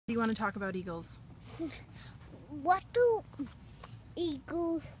Do you want to talk about eagles? What do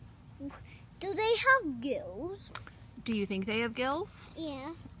eagles, do they have gills? Do you think they have gills?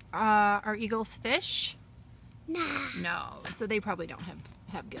 Yeah. Are eagles fish? Nah. No, so they probably don't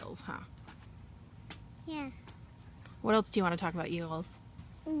have gills, huh? Yeah. What else do you want to talk about eagles?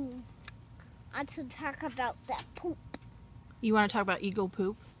 I want to talk about that poop. You want to talk about eagle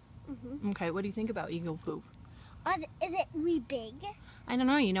poop? Mm-hmm. Okay, what do you think about eagle poop? Is it really big? I don't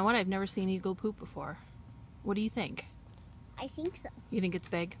know. You know what? I've never seen eagle poop before. What do you think? I think so. You think it's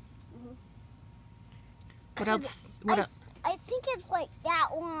big? Mhm. What else? I think it's like that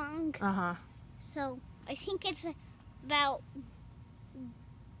long. Uh-huh. So I think it's about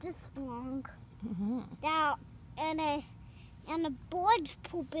this long. Mm-hmm. That and a boy's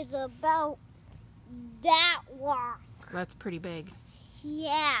poop is about that long. That's pretty big.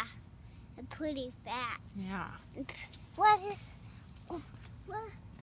 Yeah, and pretty fat. Yeah. What is